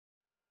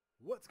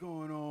What's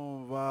going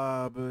on,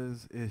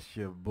 vibers? It's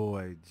your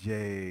boy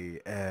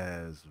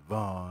J.S.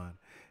 Vaughn.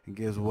 And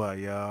guess what,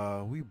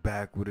 y'all? We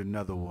back with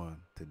another one.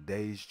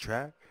 Today's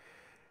track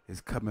is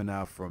coming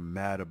out from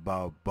Mad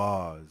About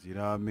Bars, you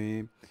know what I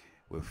mean?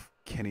 With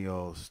Kenny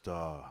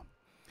All-Star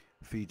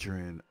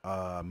featuring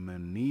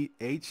Moneda.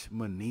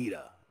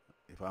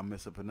 If I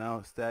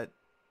mispronounced that,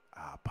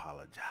 I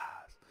apologize.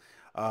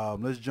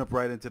 Let's jump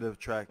right into the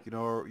track. You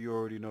know, you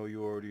already know.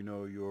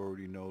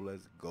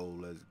 Let's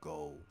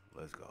go.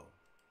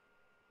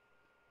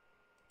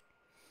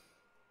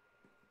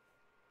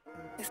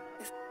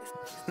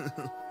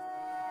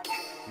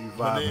 You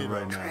vibing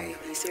right now. Are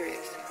you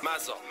serious?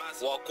 Mazzo,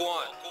 walk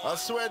on. I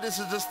swear this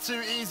is just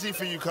too easy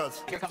for you,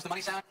 cuz. Here comes the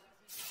money sound.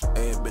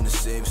 Ain't been the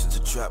same since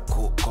the trap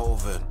caught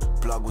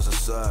COVID. Plug was a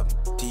Serb,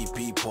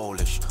 TP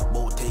Polish.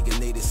 Bolt taking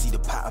they see the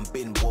pattern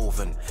been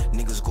woven.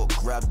 Niggas got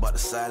grabbed but the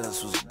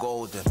silence was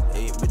golden.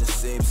 Ain't been the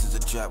same since the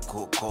trap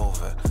caught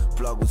COVID.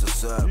 Plug was a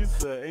Serb. You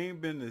said ain't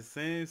been the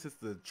same since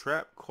the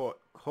trap caught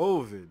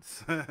COVID,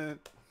 son.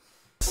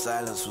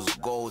 Silence was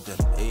golden.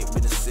 Ain't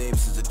been the same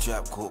since the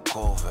trap caught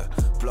COVID.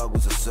 Plug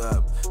was a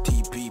Serb,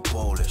 TP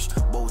Polish.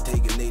 Both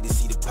taking they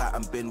see the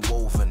pattern been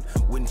woven.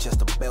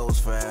 Winchester bells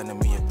for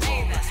enemy and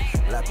progress.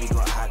 Lappy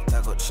got hacked,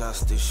 I got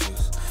trust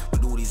issues.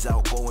 With all these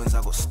outgoings,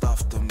 I got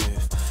stuff to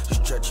move. It's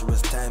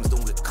treacherous times,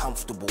 don't get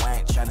comfortable. I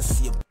ain't trying to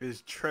see a...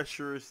 It's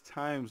treacherous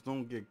times,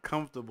 don't get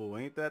comfortable.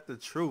 Ain't that the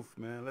truth,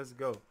 man? Let's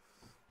go.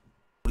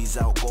 These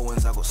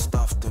outgoings, I got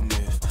stuff to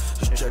move.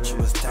 It's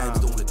treacherous times,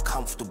 don't get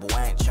comfortable.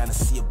 I ain't trying to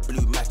see a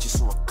blue matches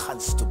or a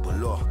constable.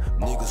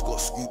 Niggas got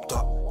scooped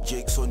up,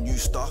 Jake's on new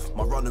stuff.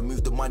 My runner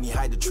moved the money,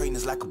 hide the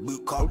trainers like a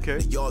boot cut. Okay.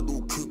 The yard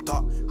all cooped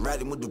up,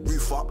 riding with the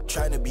roof up.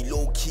 Trying to be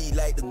low key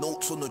like the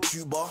notes on the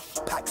tuba.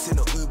 Packs in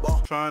a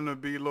Uber. Trying to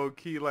be low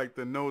key like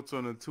the notes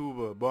on the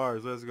tuba.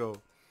 Bars, let's go.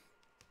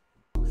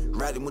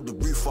 Riding with the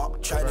roof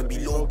up, trying to be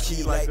low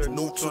key like the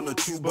notes on the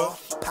tuba.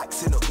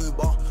 Packs in a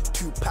Uber,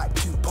 2-pack,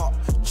 2-pop.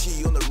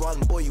 G on the run,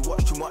 boy, you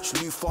watch too much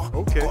Lufa.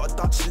 Okay. Got a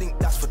Dutch link,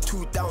 that's for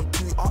 2 down,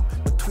 2 up.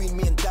 Between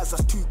me and Daz,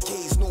 that's 2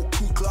 Ks, no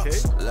Ku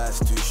Klux. Okay. Life's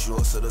too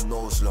short, so the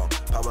nose long.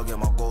 Power get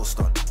my ghost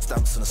on.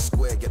 Stamps in a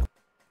square, get.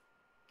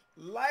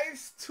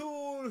 Life's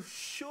too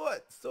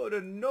short, so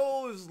the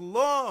nose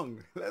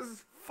long.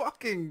 Let's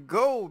fucking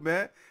go,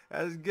 man.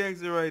 That's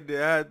gangster right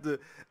there.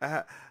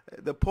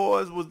 The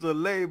pause was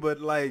delayed, but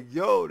like,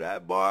 yo,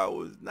 that bar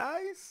was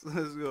nice.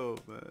 Let's go,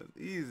 man.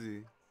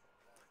 Easy.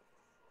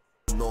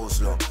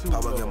 Nose long,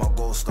 power get my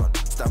ghost on.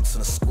 Stamps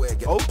in a square,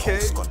 get okay.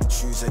 the post on.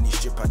 Choose any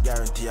strip, I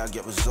guarantee I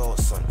get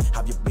results on.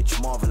 Have your bitch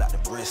marvel at the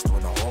breast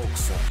when I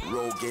hoax on.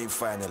 Road game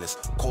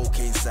finalist,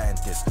 cocaine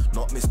scientist.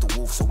 Not Mr.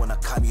 Wolf, so when I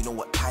come, you know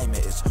what time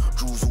it is.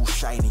 Jewels all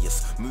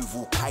shiniest, move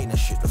all kind of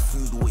shit. The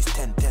food always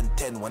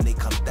 10-10-10 when they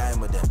come down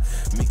with them.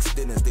 Mixed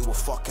dinners, they were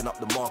fucking up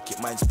the market.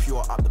 Mine's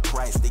pure up the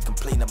price, they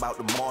complain about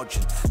the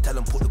margin. Tell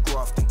them put the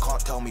graft in, can't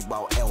tell me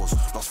about L's.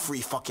 Lost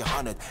 3 fucking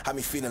 100, had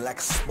me feeling like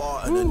a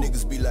Spartan. The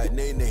niggas be like,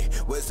 nay,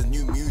 where's the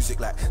new music?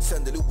 Like,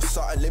 send a little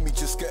something, let me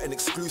just get an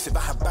exclusive.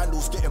 I have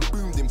bundles getting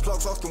boomed in,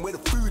 plugs asking where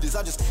the food is.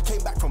 I just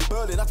came back from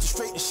Berlin, had to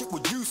straighten shit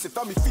with Yusuf.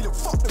 Had me feeling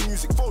fuck the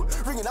music phone,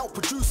 ringing out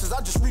producers.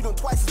 I just read on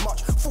twice as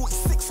much,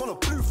 46 on a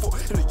blue foot.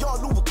 In the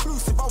yard all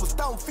reclusive, I was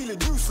down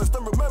feeling useless.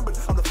 Then remembered,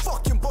 I'm the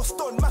fucking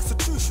Boston,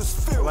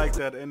 Massachusetts feel. I like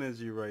that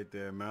energy right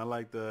there, man. I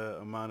like the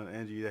amount of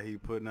energy that he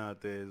putting out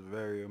there. Is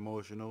very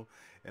emotional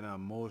and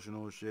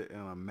emotional shit in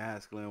a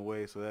masculine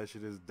way. So that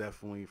shit is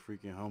definitely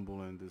freaking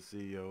humbling to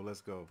see, yo. Let's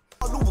go.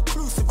 All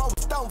reclusive, I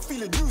was down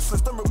feeling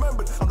useless. Then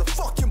remembered, I'm the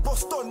fucking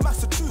Boston,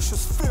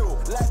 Massachusetts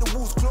feel. Like the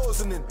walls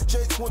closing in,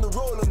 Jake's wanna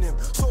roll on him.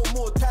 So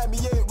more time,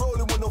 he ain't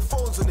rolling with no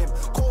phones on him.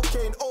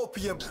 Cocaine,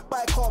 opium,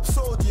 bicarb,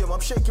 sodium.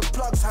 I'm shaking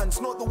plugs hands,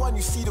 not the one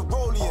you see the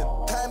rolling.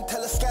 Time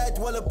teller sky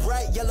dweller,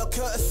 bright yellow.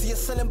 Courtesy of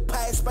selling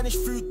pie, Spanish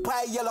food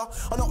pie yellow.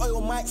 On the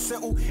oil might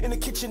settle in the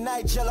kitchen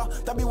Nigella.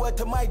 That be word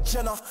to my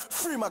Jenna.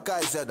 Free my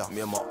guy Zedda.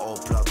 Me and my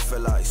old plug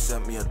fella, he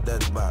sent me a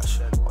dead batch.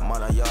 I'm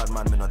on a yard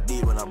man, me not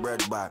deal when I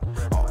bread back.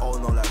 I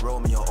own no like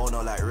Romeo, own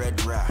no like Red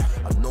Rat.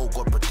 I know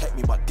God protect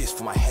me, but this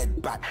for my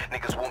head back.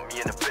 Niggas want me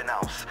in the bin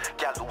house.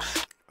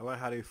 Gallows. I like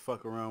how they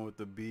fuck around with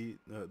the beat,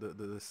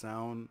 the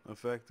sound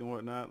effect and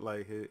whatnot.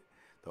 Like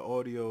the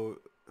audio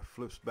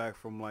flips back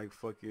from like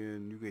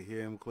fucking, you could hear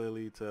him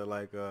clearly, to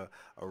like a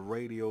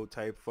radio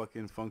type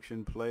fucking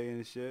function play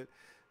and shit,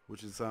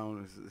 which is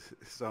sound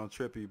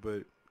trippy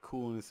but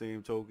cool in the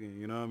same token.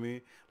 You know what I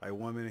mean? Like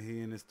 1 minute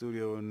he in the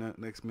studio and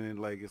next minute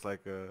like it's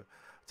like a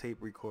tape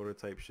recorder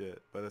type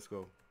shit. But let's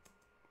go.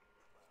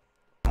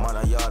 Man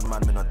a yard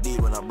man, me not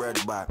deal when I bread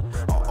back.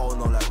 I own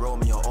no like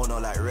Romeo, own no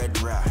like Red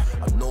Rat.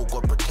 I know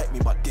God protect me,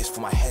 but this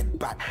for my head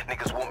back.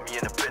 Niggas want me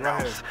in the bin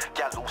house.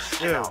 Gallows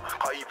skin out.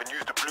 Can't even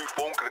use the blue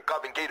phone, cause the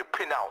government gave the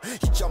pin out.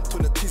 He jumped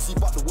on the tizzy,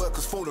 but the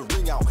workers phone a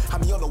ring out.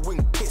 Had me on a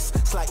wing piss,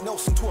 it's like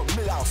Nelson to a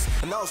mill house.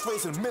 And I was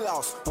raised in a mill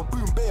house, when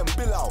Boom Bay and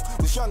Bill out.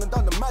 Was young and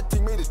done the mad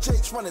thing, made a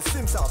Jakes running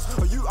Sims house.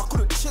 Or you, I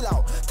couldn't chill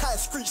out, tight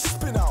screech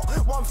spin out.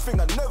 One thing,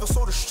 I never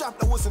saw the strap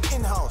that wasn't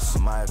in-house.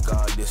 My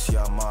God, this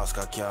your mask,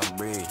 I can't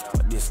breathe.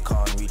 But this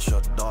can't reach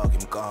your dog,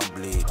 him can't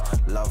bleed.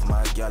 Love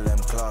my gal, I'm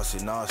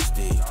classy,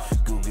 nasty.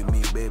 Google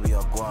me, baby,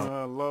 I'm going.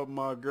 I love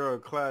my girl,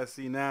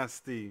 classy,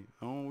 nasty.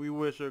 Oh, we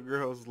wish our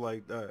girls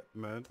like that,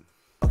 man.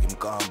 Him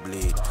can't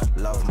bleed.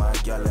 Love my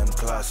gal, I'm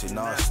classy,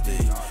 nasty.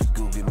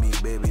 Google me,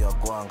 baby, I'm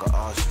going, got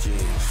ass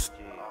G's.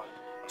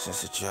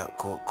 Since the chap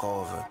caught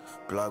COVID,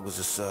 blood was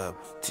a Serb.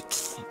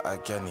 I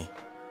Kenny.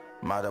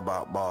 Mad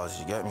about bars,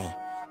 you get me?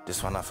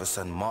 This one I for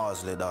send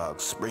Marsley dog,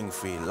 spring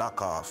free,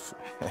 lock off.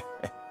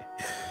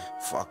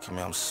 Fuck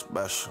me, I'm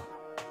special.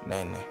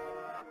 Nene.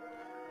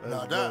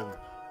 Now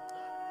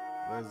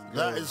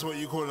that is what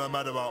you call a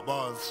mad about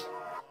bars.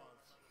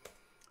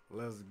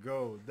 Let's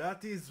go.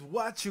 That is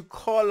what you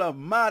call a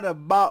mad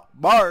about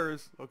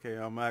bars. Okay,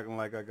 I'm acting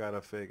like I got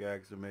a fake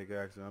accent, make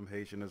accent. I'm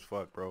Haitian as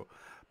fuck, bro.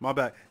 My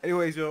bad.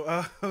 Anyways, yo,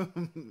 I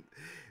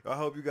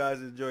hope you guys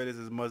enjoy this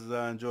as much as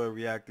I enjoy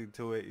reacting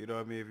to it. You know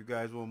what I mean? If you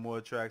guys want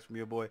more tracks from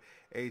your boy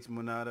H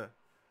Moneda,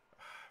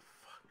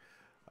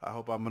 I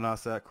hope I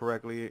pronounced that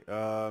correctly.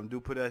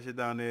 Do put that shit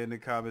down there in the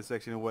comment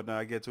section and whatnot.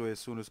 I get to it as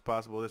soon as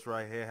possible. This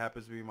right here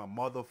happens to be my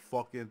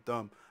motherfucking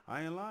thumb.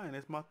 I ain't lying.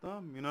 It's my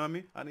thumb. You know what I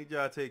mean? I need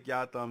y'all to take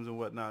y'all thumbs and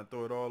whatnot and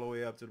throw it all the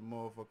way up to the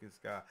motherfucking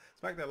sky.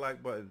 Smack that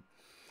like button.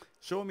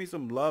 Show me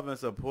some love and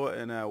support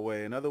in that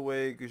way. Another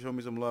way you can show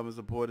me some love and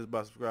support is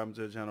by subscribing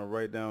to the channel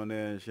right down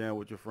there and sharing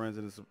with your friends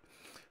and share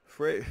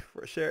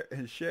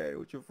it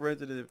with your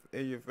friends and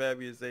your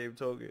family and same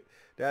token.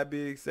 That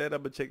being said,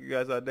 I'm gonna check you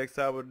guys out next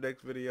time with the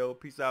next video.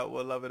 Peace out.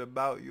 What love it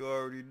about. You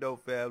already know,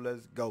 fam.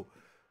 Let's go.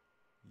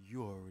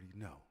 You already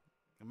know.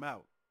 I'm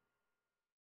out.